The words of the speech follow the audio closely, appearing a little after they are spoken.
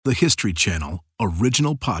the History Channel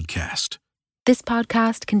original podcast. This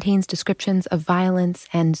podcast contains descriptions of violence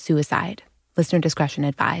and suicide. Listener discretion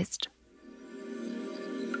advised.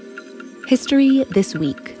 History this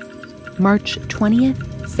week, March 20th,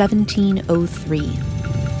 1703.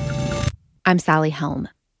 I'm Sally Helm.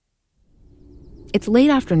 It's late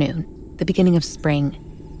afternoon, the beginning of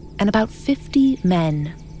spring, and about 50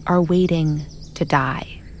 men are waiting to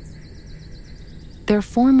die. They're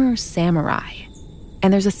former samurai,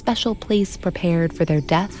 and there's a special place prepared for their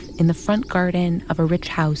death in the front garden of a rich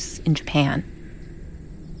house in Japan.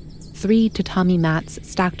 3 tatami mats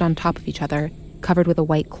stacked on top of each other, covered with a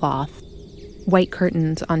white cloth. White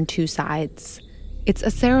curtains on 2 sides. It's a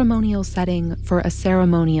ceremonial setting for a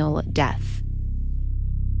ceremonial death.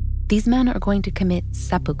 These men are going to commit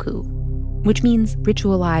seppuku, which means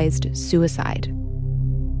ritualized suicide.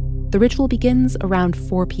 The ritual begins around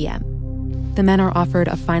 4 p.m. The men are offered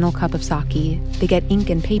a final cup of sake. They get ink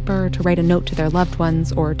and paper to write a note to their loved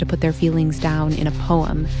ones or to put their feelings down in a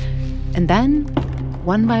poem. And then,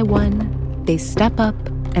 one by one, they step up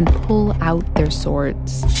and pull out their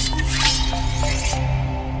swords.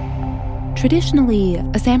 Traditionally,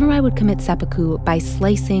 a samurai would commit seppuku by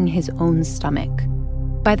slicing his own stomach.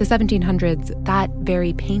 By the 1700s, that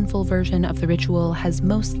very painful version of the ritual has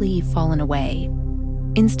mostly fallen away.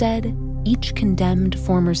 Instead, each condemned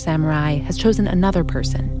former samurai has chosen another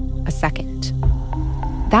person, a second.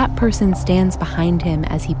 That person stands behind him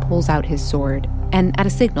as he pulls out his sword, and at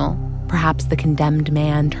a signal, perhaps the condemned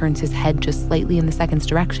man turns his head just slightly in the second's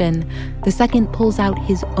direction, the second pulls out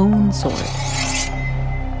his own sword.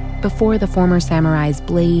 Before the former samurai's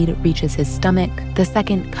blade reaches his stomach, the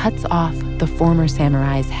second cuts off the former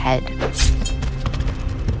samurai's head.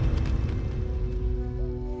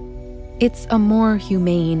 It's a more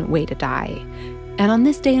humane way to die. And on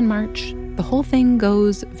this day in March, the whole thing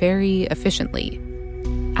goes very efficiently.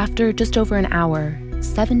 After just over an hour,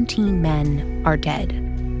 17 men are dead.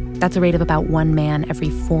 That's a rate of about 1 man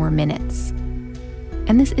every 4 minutes.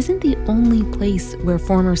 And this isn't the only place where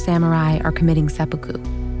former samurai are committing seppuku.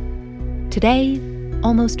 Today,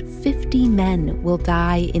 almost 50 men will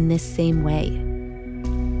die in this same way.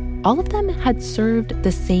 All of them had served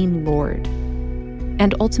the same lord.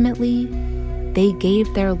 And ultimately, they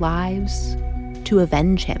gave their lives to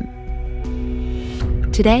avenge him.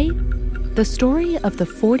 Today, the story of the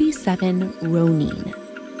 47 Ronin.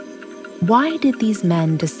 Why did these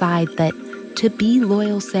men decide that to be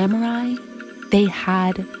loyal samurai, they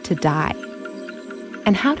had to die?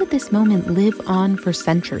 And how did this moment live on for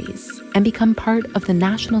centuries and become part of the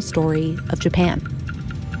national story of Japan?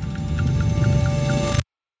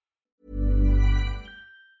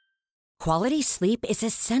 Quality sleep is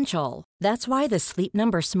essential. That's why the Sleep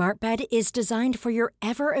Number Smart Bed is designed for your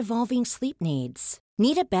ever-evolving sleep needs.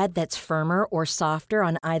 Need a bed that's firmer or softer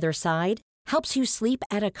on either side? Helps you sleep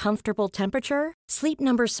at a comfortable temperature? Sleep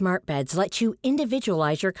Number Smart Beds let you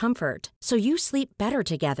individualize your comfort, so you sleep better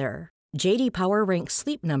together. J.D. Power ranks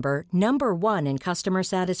Sleep Number number 1 in customer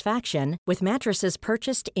satisfaction with mattresses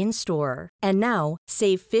purchased in-store. And now,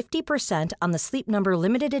 save 50% on the Sleep Number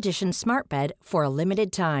Limited Edition Smart Bed for a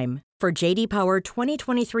limited time. For J.D. Power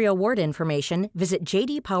 2023 award information, visit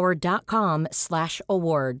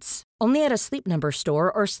jdpower.com/awards. Only at a Sleep Number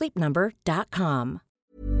store or sleepnumber.com.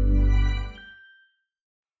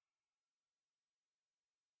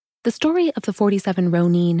 The story of the 47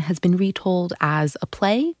 Ronin has been retold as a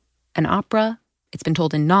play, an opera. It's been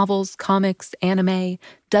told in novels, comics, anime,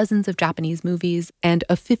 dozens of Japanese movies, and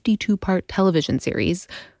a 52-part television series.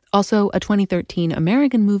 Also, a 2013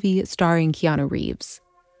 American movie starring Keanu Reeves.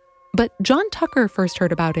 But John Tucker first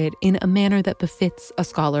heard about it in a manner that befits a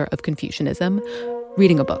scholar of Confucianism,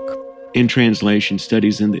 reading a book. In translation,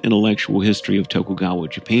 Studies in the Intellectual History of Tokugawa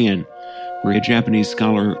Japan, where a Japanese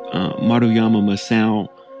scholar, Maruyama Masao,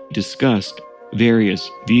 discussed various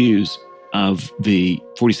views of the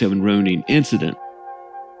 47 Ronin incident.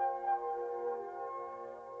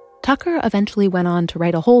 Tucker eventually went on to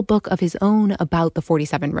write a whole book of his own about the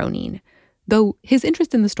 47 Ronin, though his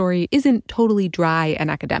interest in the story isn't totally dry and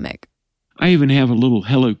academic. I even have a little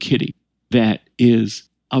Hello Kitty that is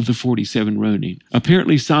of the 47 Ronin.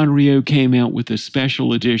 Apparently Sanrio came out with a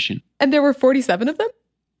special edition. And there were 47 of them?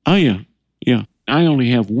 Oh, yeah. I only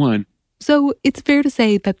have one. So it's fair to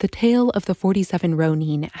say that the tale of the 47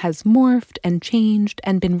 Ronin has morphed and changed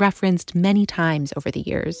and been referenced many times over the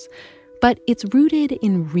years, but it's rooted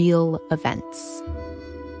in real events.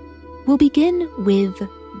 We'll begin with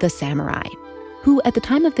the samurai, who at the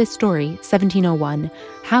time of this story, 1701,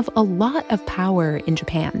 have a lot of power in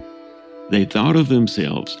Japan. They thought of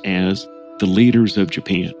themselves as the leaders of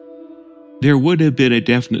Japan. There would have been a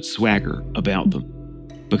definite swagger about them.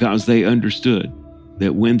 because they understood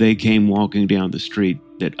that when they came walking down the street,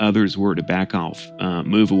 that others were to back off,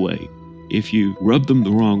 move away. If you rubbed them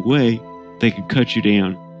the wrong way, they could cut you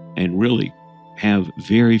down and really have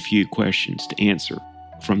very few questions to answer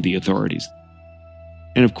from the authorities.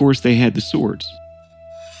 And of course, they had the swords.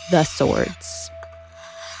 The swords.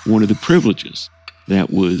 One of the privileges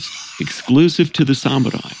that was exclusive to the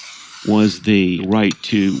samurai was the right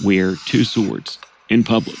to wear two swords in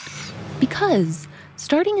public. Because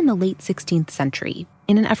starting in the late 16th century,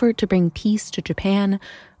 in an effort to bring peace to Japan,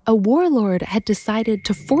 a warlord had decided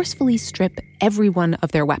to forcefully strip everyone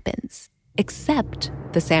of their weapons, except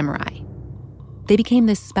the samurai. They became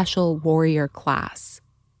this special warrior class.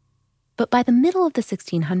 But by the middle of the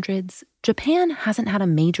 1600s, Japan hasn't had a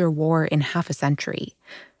major war in half a century,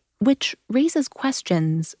 which raises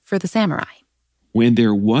questions for the samurai. When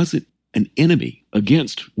there wasn't an enemy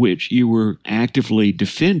against which you were actively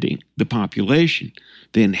defending the population,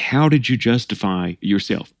 then how did you justify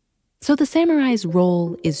yourself? So the samurai's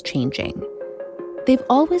role is changing. They've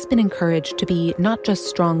always been encouraged to be not just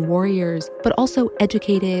strong warriors, but also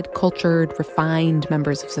educated, cultured, refined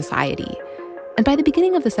members of society. And by the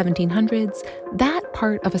beginning of the 1700s, that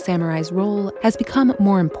part of a samurai's role has become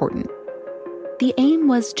more important. The aim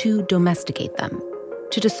was to domesticate them,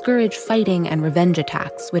 to discourage fighting and revenge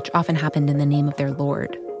attacks, which often happened in the name of their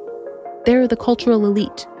lord. They're the cultural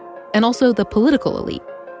elite, and also the political elite.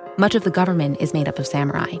 Much of the government is made up of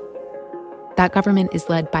samurai. That government is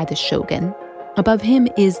led by the shogun. Above him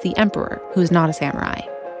is the emperor, who is not a samurai.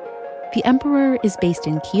 The emperor is based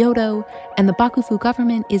in Kyoto, and the Bakufu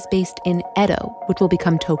government is based in Edo, which will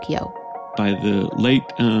become Tokyo. By the late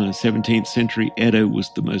 17th century, Edo was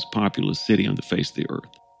the most populous city on the face of the earth.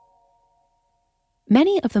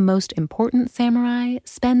 Many of the most important samurai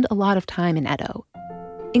spend a lot of time in Edo,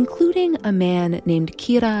 including a man named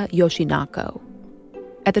Kira Yoshinako.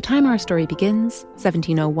 At the time our story begins,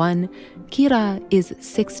 1701, Kira is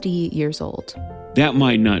 60 years old. That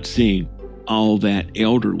might not seem all that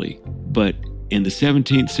elderly, but in the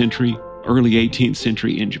 17th century, early 18th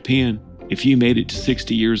century in Japan, if you made it to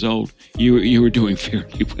 60 years old, you were doing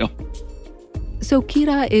fairly well. So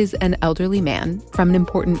Kira is an elderly man from an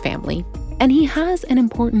important family, and he has an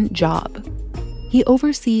important job. He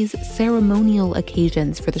oversees ceremonial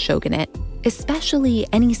occasions for the shogunate, especially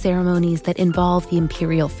any ceremonies that involve the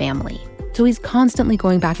imperial family. So he's constantly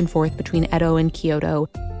going back and forth between Edo and Kyoto,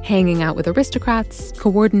 hanging out with aristocrats,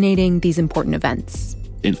 coordinating these important events.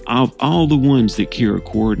 And of all the ones that Kira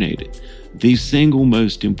coordinated, the single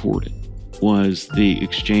most important was the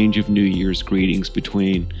exchange of New Year's greetings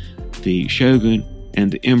between the shogun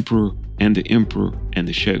and the emperor and the emperor and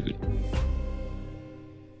the shogun.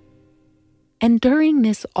 And during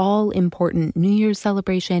this all-important New Year's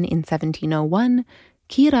celebration in 1701,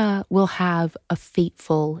 Kira will have a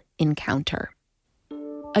fateful encounter.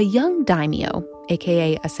 A young daimyo,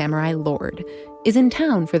 aka a samurai lord, is in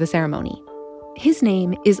town for the ceremony. His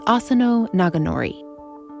name is Asano Naganori.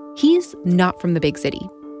 He's not from the big city.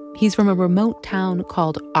 He's from a remote town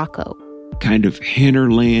called Akko. Kind of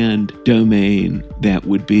hinterland domain that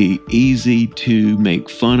would be easy to make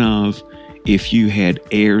fun of if you had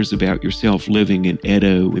airs about yourself living in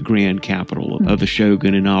Edo, the grand capital of the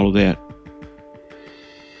shogun and all of that.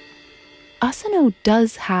 Asano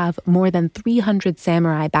does have more than 300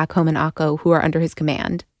 samurai back home in Akko who are under his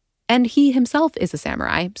command. And he himself is a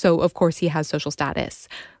samurai, so of course he has social status.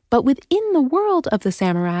 But within the world of the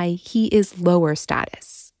samurai, he is lower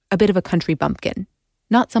status, a bit of a country bumpkin.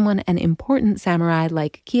 Not someone an important samurai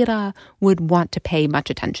like Kira would want to pay much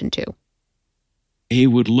attention to. He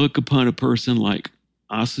would look upon a person like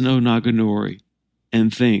Asano Naganori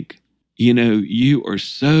and think, you are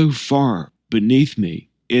so far beneath me.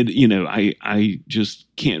 I just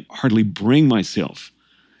can't hardly bring myself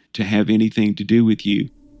to have anything to do with you.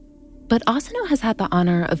 But Asano has had the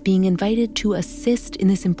honor of being invited to assist in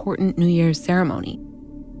this important New Year's ceremony.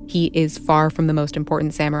 He is far from the most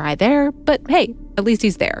important samurai there, but hey, at least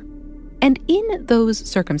he's there. And in those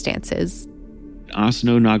circumstances,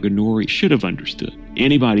 Asano Naganori should have understood.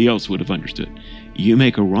 Anybody else would have understood. You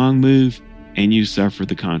make a wrong move and you suffer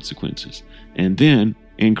the consequences. And then,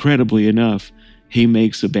 incredibly enough, he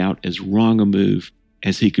makes about as wrong a move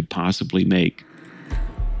as he could possibly make.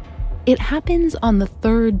 It happens on the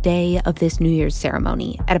third day of this New Year's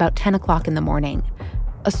ceremony at about 10 o'clock in the morning.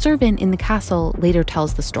 A servant in the castle later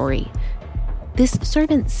tells the story. This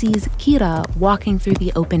servant sees Kira walking through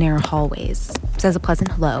the open-air hallways, says a pleasant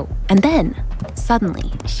hello, and then, suddenly,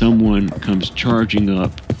 someone comes charging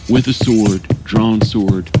up with a sword, drawn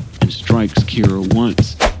sword, and strikes Kira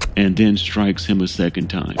once and then strikes him a second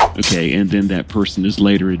time. Okay, and then that person is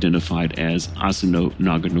later identified as Asano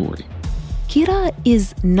Naganori. Kira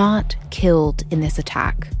is not killed in this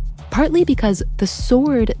attack, partly because the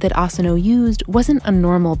sword that Asano used wasn't a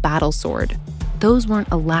normal battle sword. Those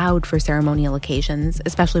weren't allowed for ceremonial occasions,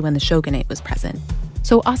 especially when the shogunate was present.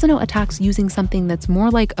 So Asano attacks using something that's more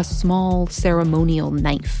like a small ceremonial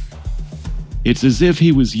knife. It's as if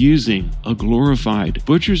he was using a glorified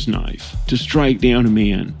butcher's knife to strike down a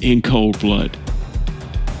man in cold blood.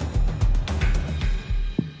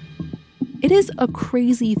 It is a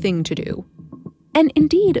crazy thing to do. And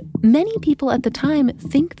indeed, many people at the time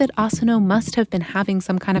think that Asano must have been having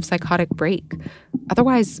some kind of psychotic break.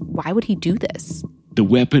 Otherwise, why would he do this? The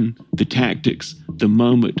weapon, the tactics, the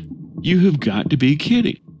moment. You have got to be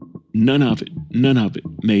kidding. None of it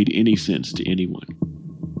made any sense to anyone.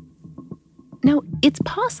 Now, it's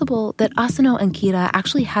possible that Asano and Kira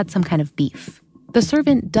actually had some kind of beef. The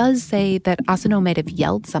servant does say that Asano might have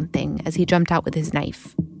yelled something as he jumped out with his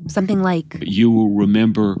knife. Something like, "You will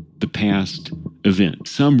remember the past event."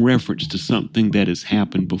 Some reference to something that has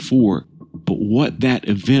happened before. But what that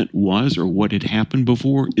event was or what had happened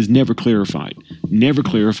before is never clarified. Never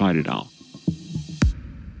clarified at all.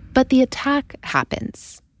 But the attack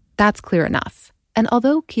happens. That's clear enough. And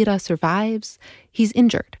although Kira survives, he's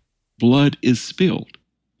injured. Blood is spilled,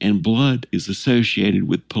 and blood is associated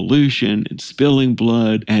with pollution, and spilling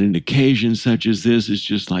blood at an occasion such as this is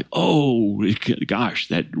just like, oh, gosh,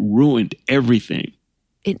 that ruined everything.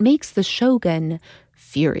 It makes the shogun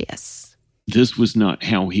furious. This was not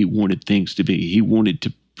how he wanted things to be. He wanted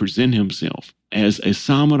to present himself as a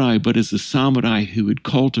samurai, but as a samurai who had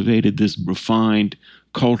cultivated this refined,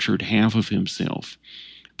 cultured half of himself.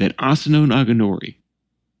 That Asano Naganori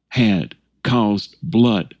had caused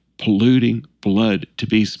blood, polluting blood, to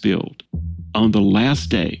be spilled on the last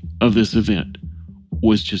day of this event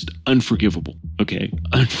was just unforgivable. Okay,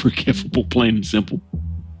 unforgivable, plain and simple.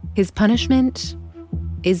 His punishment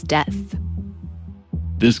is death.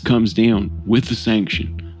 This comes down with the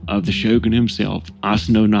sanction of the shogun himself.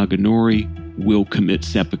 Asano Naganori will commit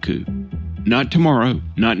seppuku. Not tomorrow,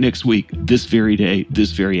 not next week, this very day,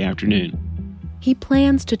 this very afternoon. He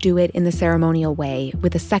plans to do it in the ceremonial way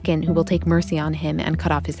with a second who will take mercy on him and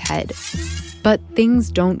cut off his head. But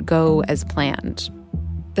things don't go as planned.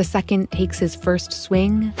 The second takes his first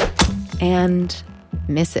swing and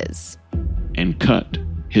misses. And cut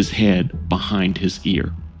his head behind his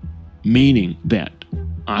ear, meaning that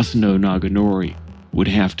Asano Naganori would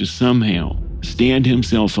have to somehow stand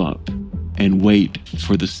himself up and wait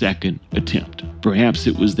for the second attempt. Perhaps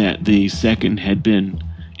it was that the second had been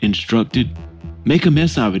instructed, make a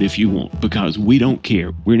mess of it if you want, because we don't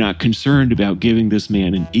care. We're not concerned about giving this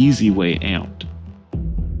man an easy way out.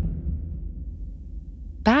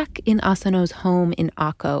 Back in Asano's home in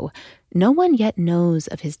Akko, no one yet knows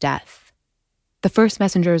of his death. The first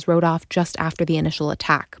messengers rode off just after the initial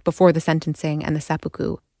attack, before the sentencing and the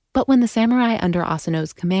seppuku. But when the samurai under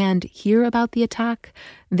Asano's command hear about the attack,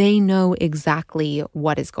 they know exactly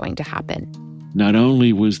what is going to happen. Not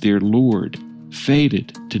only was their lord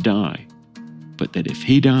fated to die, but that if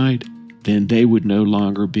he died, then they would no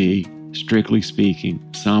longer be, strictly speaking,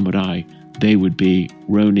 samurai. They would be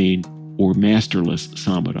ronin, or masterless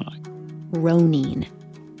samurai. Ronin.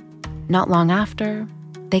 Not long after,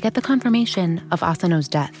 they get the confirmation of Asano's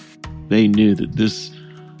death. They knew that this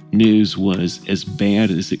news was as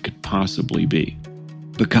bad as it could possibly be,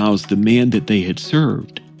 because the man that they had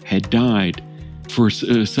served had died for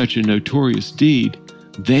such a notorious deed.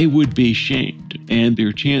 They would be shamed, and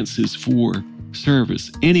their chances for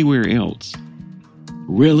service anywhere else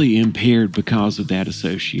really impaired because of that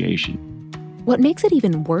association. What makes it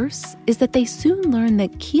even worse is that they soon learn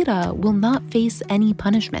that Kira will not face any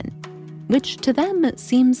punishment, which to them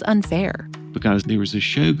seems unfair. Because there was a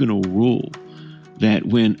shogunal rule that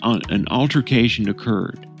when an altercation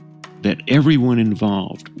occurred, that everyone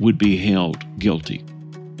involved would be held guilty.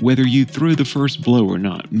 Whether you threw the first blow or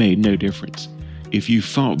not made no difference. If you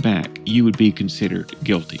fought back, you would be considered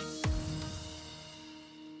guilty.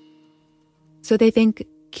 So they think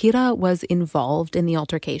Kira was involved in the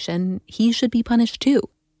altercation. He should be punished too.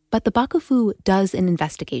 But the Bakufu does an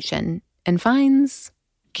investigation and finds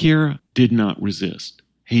Kira did not resist.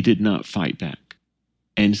 He did not fight back.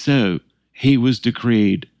 And so he was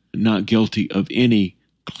decreed not guilty of any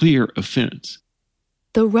clear offense.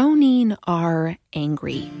 The Ronin are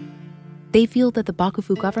angry. They feel that the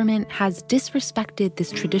Bakufu government has disrespected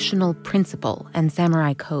this traditional principle and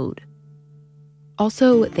samurai code.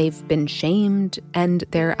 Also, they've been shamed and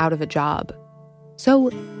they're out of a job.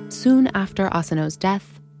 So, soon after Asano's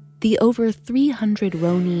death, the over 300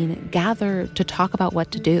 Ronin gather to talk about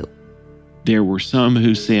what to do. There were some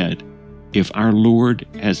who said, if our Lord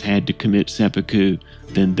has had to commit seppuku,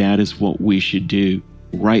 then that is what we should do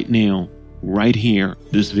right now, right here,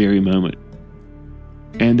 this very moment.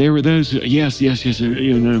 And there were those who, yes,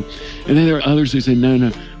 and then there were others who said, no,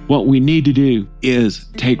 what we need to do is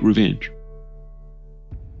take revenge.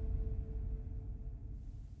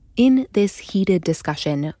 In this heated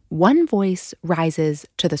discussion, one voice rises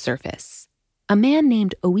to the surface. A man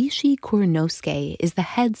named Oishi Kurunosuke is the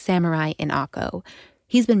head samurai in Akko.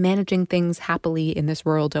 He's been managing things happily in this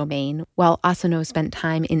rural domain, while Asano spent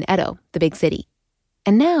time in Edo, the big city.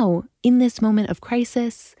 And now, in this moment of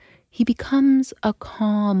crisis, he becomes a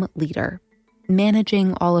calm leader,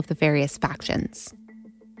 managing all of the various factions.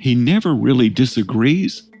 He never really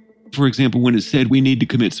disagrees. For example, when it's said we need to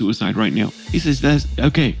commit suicide right now, he says, that's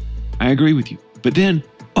okay, I agree with you. But then,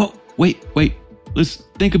 wait, let's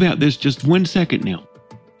think about this just 1 second now.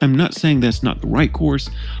 I'm not saying that's not the right course.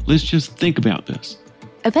 Let's just think about this.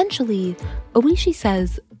 Eventually, Oishi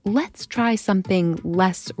says, let's try something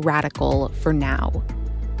less radical for now.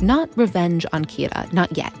 Not revenge on Kira,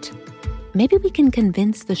 not yet. Maybe we can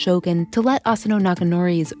convince the shogun to let Asano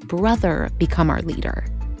Naganori's brother become our leader.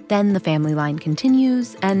 Then the family line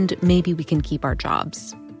continues, and maybe we can keep our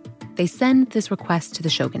jobs. They send this request to the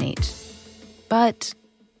shogunate. But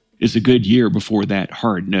it's a good year before that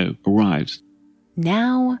hard no arrives.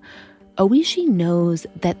 Now, Oishi knows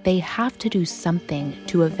that they have to do something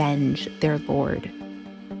to avenge their lord.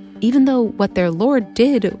 Even though what their lord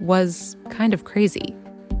did was kind of crazy.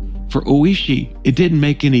 For Oishi, it didn't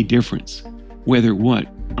make any difference whether what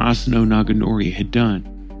Asano Naganori had done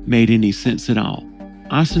made any sense at all.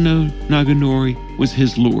 Asano Naganori was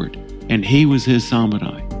his lord, and he was his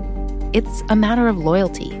samurai. It's a matter of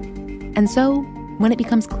loyalty. And so, when it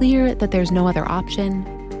becomes clear that there's no other option,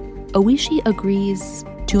 Oishi agrees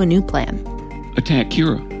to a new plan. Attack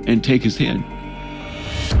Kira and take his head.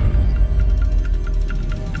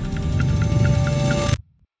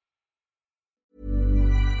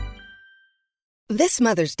 This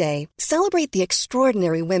Mother's Day, celebrate the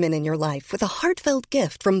extraordinary women in your life with a heartfelt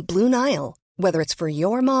gift from Blue Nile. Whether it's for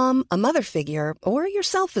your mom, a mother figure, or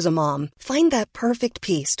yourself as a mom, find that perfect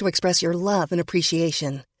piece to express your love and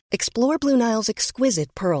appreciation. Explore Blue Nile's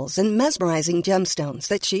exquisite pearls and mesmerizing gemstones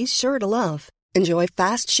that she's sure to love. Enjoy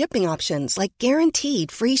fast shipping options like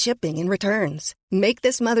guaranteed free shipping and returns. Make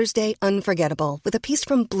this Mother's Day unforgettable with a piece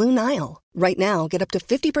from Blue Nile. Right now, get up to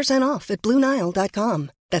 50% off at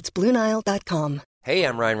BlueNile.com. That's BlueNile.com. Hey,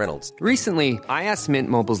 I'm Ryan Reynolds. Recently, I asked Mint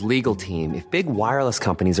Mobile's legal team if big wireless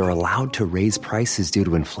companies are allowed to raise prices due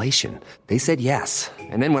to inflation. They said yes.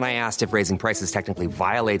 And then when I asked if raising prices technically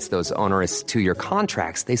violates those onerous 2-year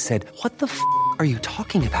contracts, they said, what the f*** are you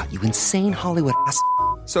talking about, you insane Hollywood ass f-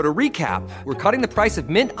 So to recap, we're cutting the price of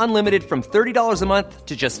Mint Unlimited from $30 a month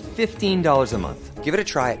to just $15 a month. Give it a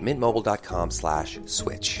try at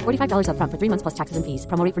mintmobile.com/switch. $45 up front for 3 months plus taxes and fees.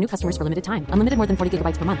 Promo rate for new customers for limited time. Unlimited more than 40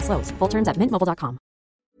 gigabytes per month. Slows full terms at mintmobile.com.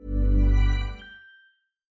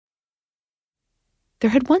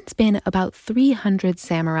 There had once been about 300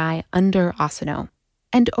 samurai under Asano.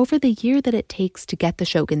 And over the year that it takes to get the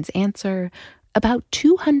shogun's answer, about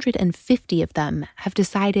 250 of them have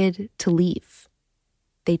decided to leave.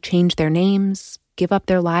 They change their names, give up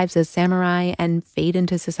their lives as samurai, and fade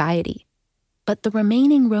into society. But the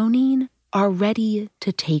remaining Ronin are ready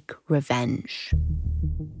to take revenge.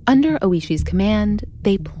 Under Oishi's command,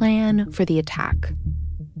 they plan for the attack.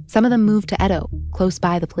 Some of them move to Edo, close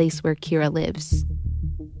by the place where Kira lives.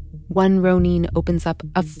 One Ronin opens up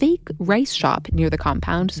a fake rice shop near the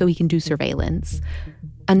compound so he can do surveillance.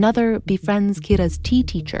 Another befriends Kira's tea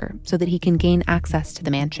teacher so that he can gain access to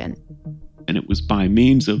the mansion. And it was by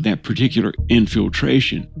means of that particular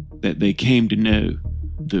infiltration that they came to know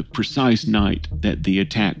the precise night that the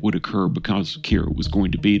attack would occur because Kira was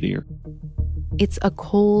going to be there. It's a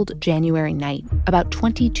cold January night, about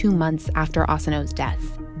 22 months after Asano's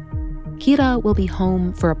death. Kira will be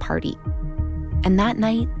home for a party. And that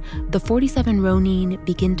night, the 47 Ronin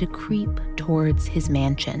begin to creep towards his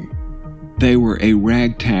mansion. They were a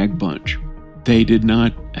ragtag bunch. They did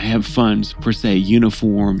not have funds, per se,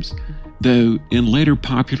 uniforms, though in later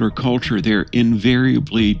popular culture, they're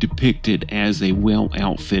invariably depicted as a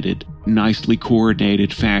well-outfitted, nicely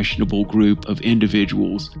coordinated, fashionable group of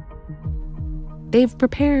individuals. They've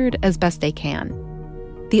prepared as best they can.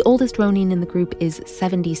 The oldest Ronin in the group is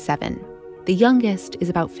 77. The youngest is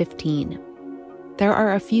about 15. There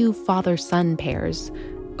are a few father-son pairs.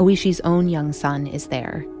 Oishi's own young son is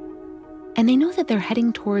there. And they know that they're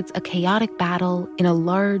heading towards a chaotic battle in a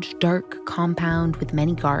large, dark compound with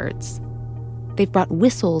many guards. They've brought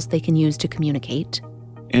whistles they can use to communicate.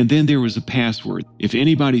 And then there was a password. If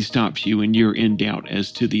anybody stops you and you're in doubt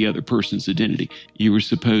as to the other person's identity, you were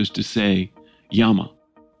supposed to say, Yama.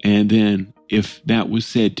 And then if that was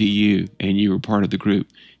said to you and you were part of the group,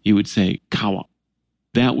 you would say, Kawa.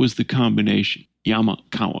 That was the combination. Yama,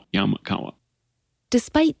 Kawa, Yama, Kawa.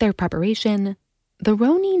 Despite their preparation, the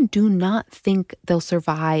Ronin do not think they'll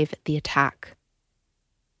survive the attack.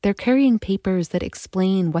 They're carrying papers that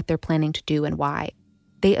explain what they're planning to do and why.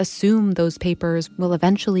 They assume those papers will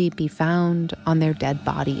eventually be found on their dead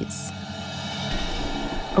bodies.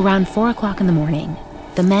 Around 4 o'clock in the morning,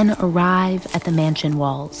 the men arrive at the mansion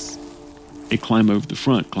walls. They climb over the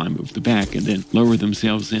front, climb over the back, and then lower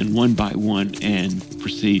themselves in one by one and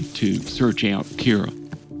proceed to search out Kira.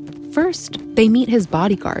 First, they meet his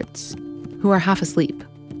bodyguards, who are half asleep.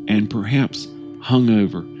 And perhaps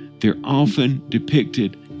hungover. They're often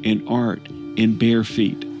depicted in art in bare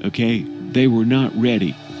feet, okay? They were not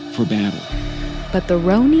ready for battle. But the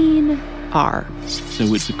Ronin are.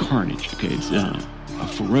 So it's a carnage, okay? It's a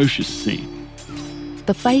ferocious scene.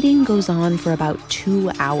 The fighting goes on for about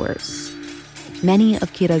 2 hours. Many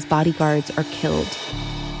of Kira's bodyguards are killed.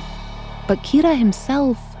 But Kira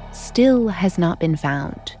himself still has not been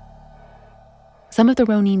found. Some of the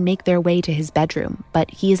Ronin make their way to his bedroom, but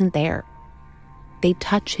he isn't there. They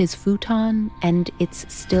touch his futon, and it's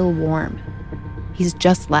still warm. He's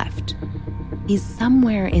just left. He's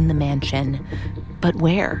somewhere in the mansion, but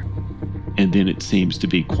where? And then it seems to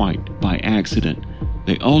be quite by accident.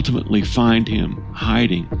 They ultimately find him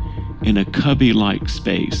hiding in a cubby-like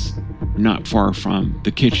space not far from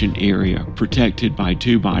the kitchen area, protected by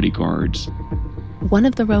 2 bodyguards. One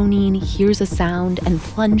of the Ronin hears a sound and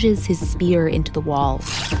plunges his spear into the wall.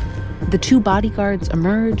 The 2 bodyguards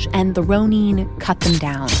emerge, and the Ronin cut them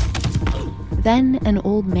down. Then an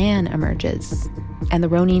old man emerges, and the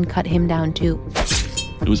Ronin cut him down too.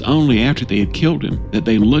 It was only after they had killed him that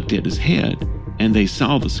they looked at his head, and they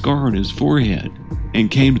saw the scar on his forehead,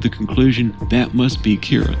 and came to the conclusion that must be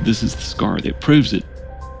Kira. This is the scar that proves it.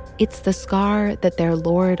 It's the scar that their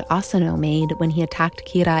lord Asano made when he attacked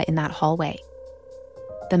Kira in that hallway.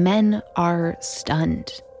 The men are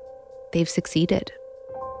stunned. They've succeeded.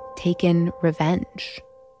 Taken revenge.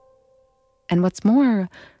 And what's more,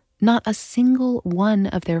 not a single one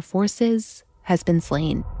of their forces has been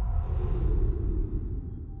slain.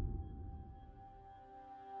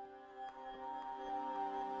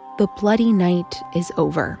 The bloody night is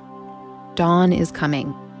over. Dawn is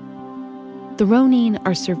coming. The Ronin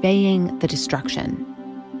are surveying the destruction.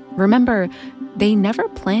 Remember, they never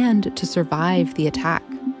planned to survive the attack.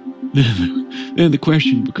 Then the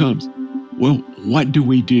question becomes, well, what do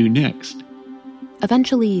we do next?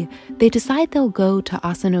 Eventually, they decide they'll go to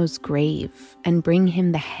Asano's grave and bring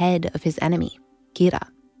him the head of his enemy, Kira.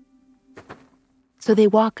 So they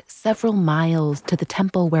walk several miles to the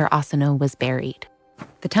temple where Asano was buried.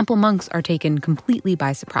 The temple monks are taken completely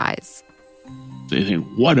by surprise. They think,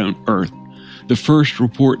 what on earth? The first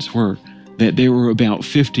reports were that there were about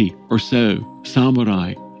 50 or so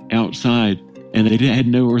samurai outside, and they had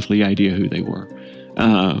no earthly idea who they were.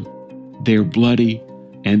 They're bloody,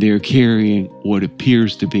 and they're carrying what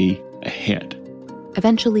appears to be a head.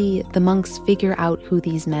 Eventually, the monks figure out who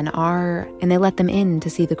these men are, and they let them in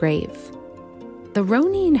to see the grave. The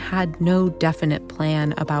Ronin had no definite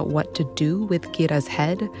plan about what to do with Kira's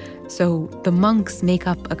head, so the monks make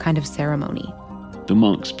up a kind of ceremony. The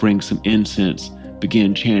monks bring some incense,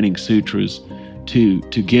 begin chanting sutras to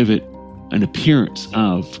give it an appearance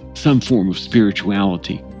of some form of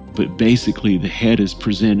spirituality. But basically, the head is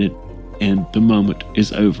presented and the moment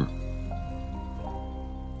is over.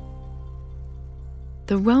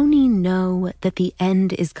 The Ronin know that the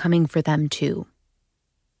end is coming for them too.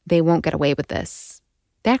 They won't get away with this.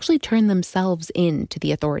 They actually turn themselves in to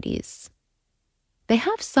the authorities. They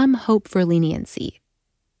have some hope for leniency.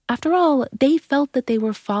 After all, they felt that they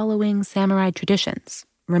were following samurai traditions,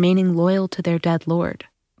 remaining loyal to their dead lord.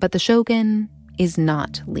 But the shogun is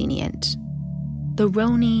not lenient. The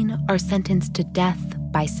Ronin are sentenced to death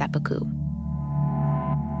by seppuku.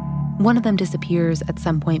 One of them disappears at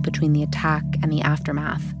some point between the attack and the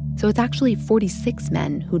aftermath, so it's actually 46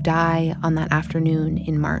 men who die on that afternoon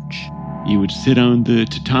in March. You would sit on the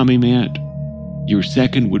tatami mat. Your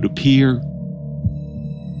second would appear.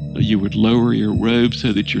 You would lower your robe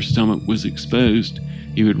so that your stomach was exposed.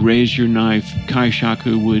 You would raise your knife.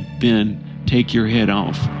 Kaishaku would then take your head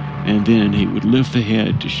off, and then he would lift the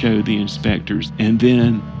head to show the inspectors, and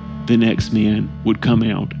then the next man would come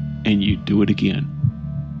out, and you'd do it again.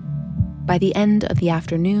 By the end of the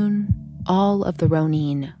afternoon, all of the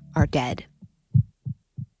Ronin are dead.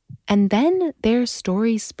 And then their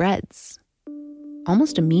story spreads.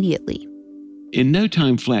 almost immediately. In no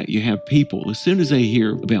time flat, you have people, as soon as they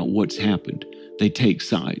hear about what's happened, they take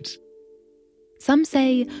sides. Some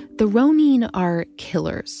say the Ronin are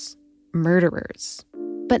killers, murderers,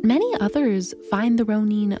 but many others find the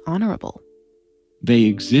Ronin honorable. They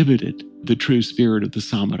exhibited the true spirit of the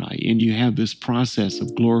samurai, and you have this process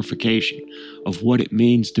of glorification of what it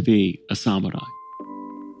means to be a samurai.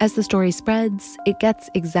 As the story spreads, it gets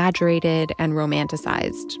exaggerated and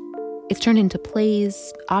romanticized. It's turned into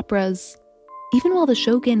plays, operas, even while the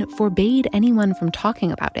shogun forbade anyone from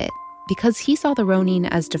talking about it because he saw the Ronin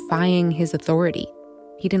as defying his authority.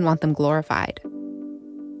 He didn't want them glorified.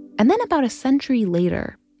 And then about a century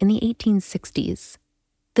later, in the 1860s,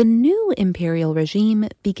 the new imperial regime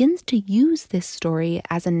begins to use this story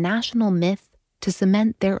as a national myth to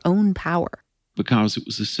cement their own power. Because it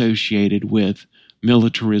was associated with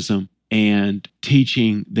militarism and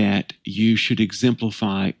teaching that you should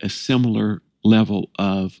exemplify a similar level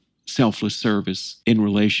of selfless service in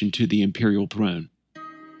relation to the imperial throne.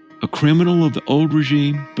 A criminal of the old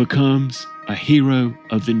regime becomes a hero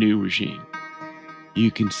of the new regime.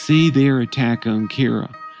 You can see their attack on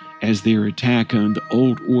Kira as their attack on the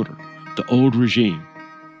old order, the old regime.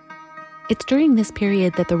 It's during this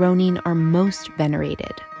period that the Ronin are most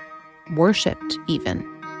venerated, worshipped even.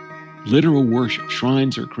 Literal worship,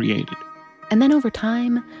 shrines are created. And then over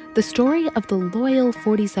time, the story of the loyal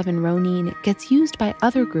 47 Ronin gets used by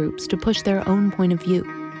other groups to push their own point of view.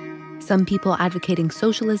 Some people advocating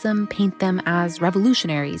socialism paint them as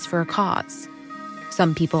revolutionaries for a cause.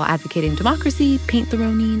 Some people advocating democracy paint the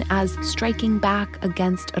Ronin as striking back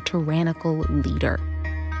against a tyrannical leader.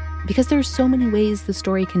 Because there's so many ways the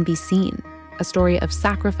story can be seen, a story of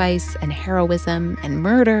sacrifice and heroism and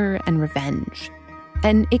murder and revenge.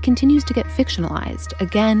 And it continues to get fictionalized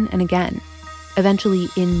again and again, eventually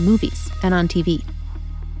in movies and on TV.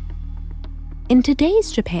 In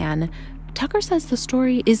today's Japan, Tucker says the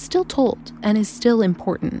story is still told and is still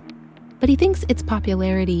important, but he thinks its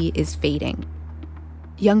popularity is fading.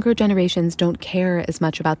 Younger generations don't care as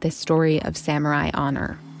much about this story of samurai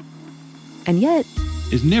honor. And yet,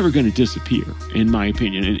 it's never going to disappear, in my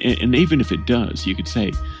opinion. And even if it does, you could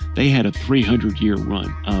say they had a 300-year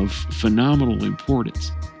run of phenomenal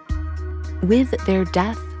importance. With their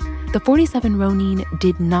death, the 47 Ronin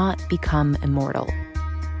did not become immortal.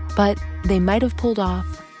 But they might have pulled off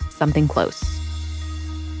something close.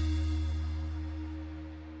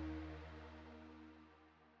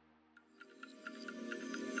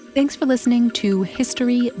 Thanks for listening to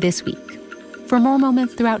History This Week. For more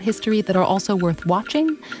moments throughout history that are also worth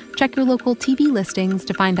watching, check your local TV listings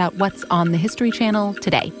to find out what's on the History Channel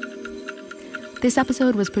today. This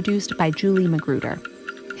episode was produced by Julie Magruder.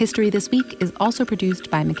 History This Week is also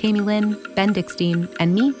produced by McKamey Lynn, Ben Dickstein,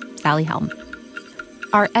 and me, Sally Helm.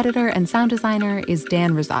 Our editor and sound designer is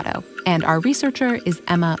Dan Rosado, and our researcher is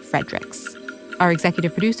Emma Fredericks. Our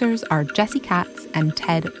executive producers are Jesse Katz and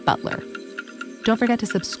Ted Butler. Don't forget to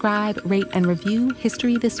subscribe, rate, and review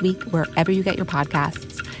History This Week wherever you get your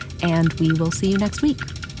podcasts, and we will see you next week.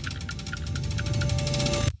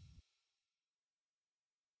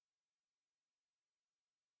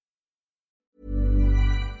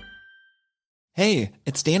 Hey,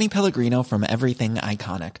 it's Danny Pellegrino from Everything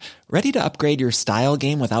Iconic. Ready to upgrade your style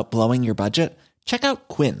game without blowing your budget? Check out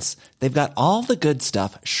Quince. They've got all the good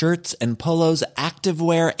stuff, shirts and polos,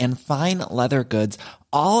 activewear, and fine leather goods,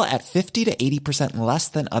 all at 50 to 80% less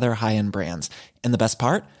than other high-end brands. And the best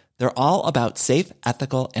part? They're all about safe,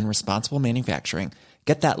 ethical, and responsible manufacturing.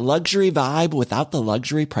 Get that luxury vibe without the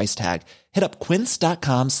luxury price tag. Hit up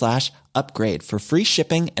quince.com/upgrade for free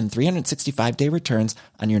shipping and 365-day returns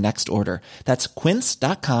on your next order. That's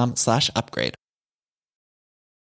quince.com/upgrade.